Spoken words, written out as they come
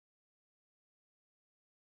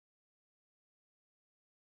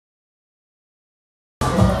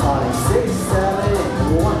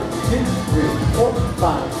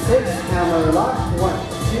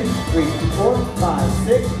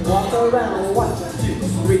1, 2,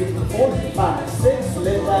 3, 4, 5, 6.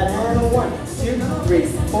 Lift that hand. 1, 2, 3,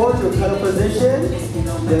 4 to a cuddle position.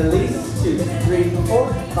 Release. 2, 3,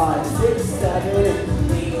 4, 5, 6, 7, 8.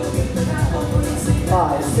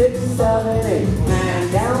 5, 6, 7, 8.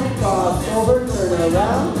 Hand down, cross over, turn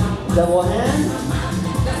around. Double hand.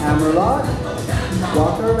 Hammerlock.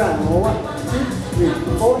 Walk around. 1, 2,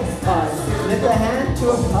 3, 4, 5, 6. Lift the hand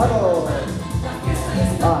to a cuddle.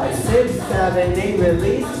 5, 6, 7, 8.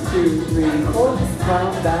 Release. 2, 3, 4.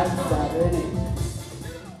 Crown back. 7,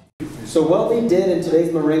 8. So what we did in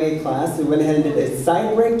today's merengue class, we went ahead and did a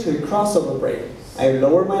side break to a crossover break. I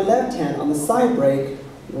lower my left hand on the side break.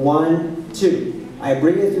 1, 2. I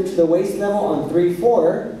bring it through to the waist level on 3,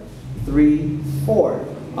 4. 3, 4.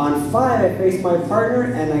 On 5, I face my partner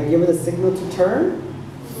and I give it a signal to turn.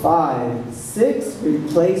 5, 6,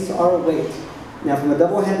 replace our weight. Now from a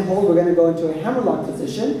double hand hold, we're going to go into a hammerlock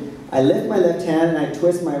position. I lift my left hand and I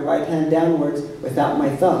twist my right hand downwards without my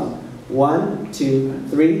thumb. 1, 2,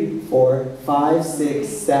 3, 4, 5, 6,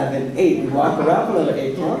 7, 8. We walk around for another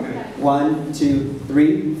 8 count. 1, 2,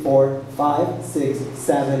 3, 4, 5, 6,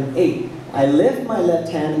 7, 8. I lift my left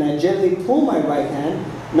hand and I gently pull my right hand,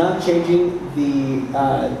 not changing the,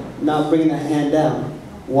 not bringing the hand down.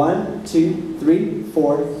 1, 2, 3,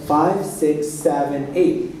 4, 5, 6, 7,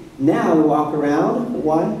 8. Now we walk around.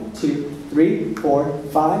 1, 2, 3, 4,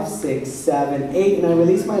 5, 6, 7, 8. And I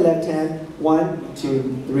release my left hand. 1,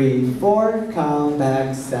 2, 3, 4. Come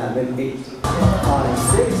back. 7, 8. 5,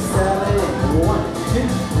 6, 7, 8. 1, 2,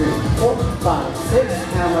 3, 4, 5, 6.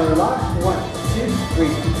 Hammerlock. 1, 2, 3,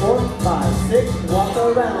 4, 5, 6. Walk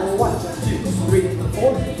around. 1, 2, 3,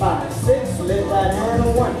 4, 5, 6. Lift that hand.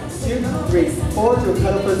 1, 2, 3, 4 to a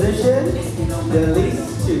cuddle position. Release.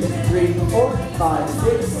 2, 3, 4, 5,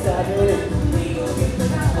 6, 7, 8.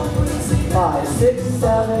 5, 6,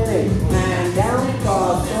 7, 8. Hand down,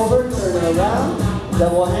 cross over, turn around.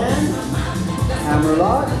 Double hand.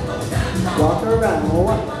 Hammerlock. Walk around.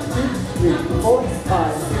 1, 2, 3, 4,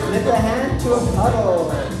 5, 6. Lift the hand to a cuddle.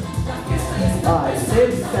 5,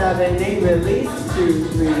 6, 7, 8. Release. 2,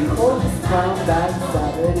 3, 4. Crown back.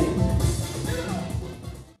 7, 8.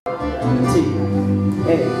 T,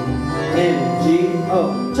 A, N, G, O.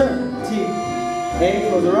 Turn. T, A,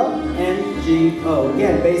 close her up. N, G, O.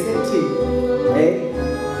 Again, basic T, A,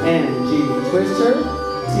 N, G. Twist her.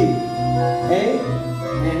 T, A,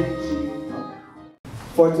 N, G, O.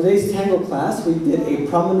 For today's tango class, we did a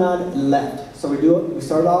promenade left. So we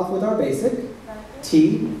start off with our basic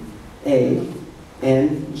T, A,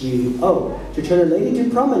 N, G, O. To turn a lady to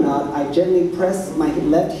promenade, I gently press my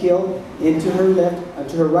left heel into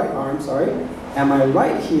her right arm, and my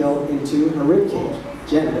right heel into her rib cage,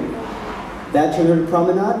 gently. That turns her to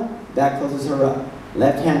promenade, that closes her up.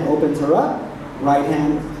 Left hand opens her up, right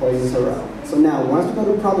hand closes her up. So now, once we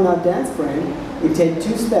go to promenade dance frame, we take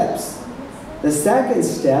 2 steps. The second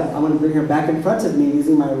step, I'm going to bring her back in front of me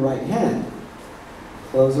using my right hand.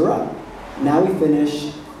 Close her up. Now we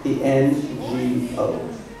finish the N, G, O.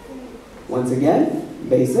 Once again,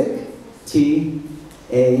 basic, T,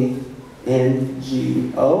 A, N,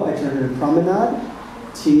 G, O. I turn her to promenade,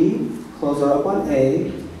 T, close her up on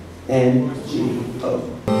A, N, G, O.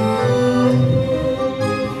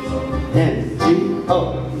 N, G, O.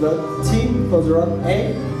 The T, close her up,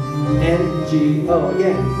 A, N, G, O.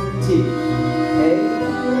 Again, T, A,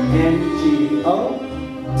 N, G, O.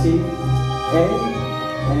 T, A,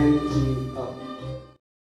 N, G, O.